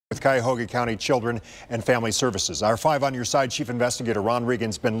Cuyahoga County Children and Family Services. Our 5 on Your Side Chief Investigator Ron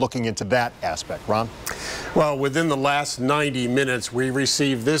Regan's been looking into that aspect. Ron? Well, within the last 90 minutes, we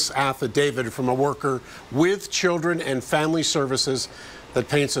received this affidavit from a worker with Children and Family Services that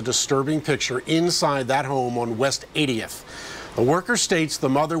paints a disturbing picture inside that home on West 80th. The worker states the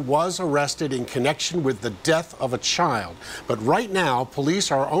mother was arrested in connection with the death of a child, but right now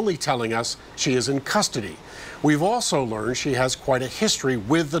police are only telling us she is in custody. We've also learned she has quite a history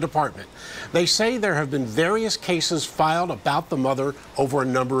with the department. They say there have been various cases filed about the mother over a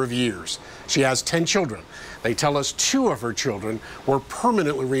number of years. She has 10 children. They tell us 2 of her children were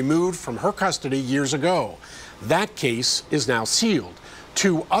permanently removed from her custody years ago. That case is now sealed.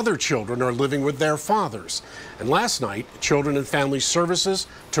 2 other children are living with their fathers. And last night, Children and Family Services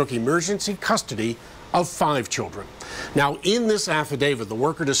took emergency custody of 5 children. Now, in this affidavit, the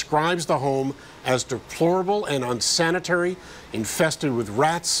worker describes the home as deplorable and unsanitary, infested with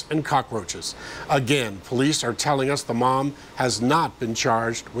rats and cockroaches. Again, police are telling us the mom has not been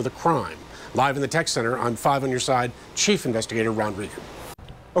charged with a crime. Live in the Tech Center, I'm 5 on Your Side, Chief Investigator Ron Regan.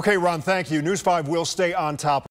 Okay, Ron, thank you. News 5 will stay on top.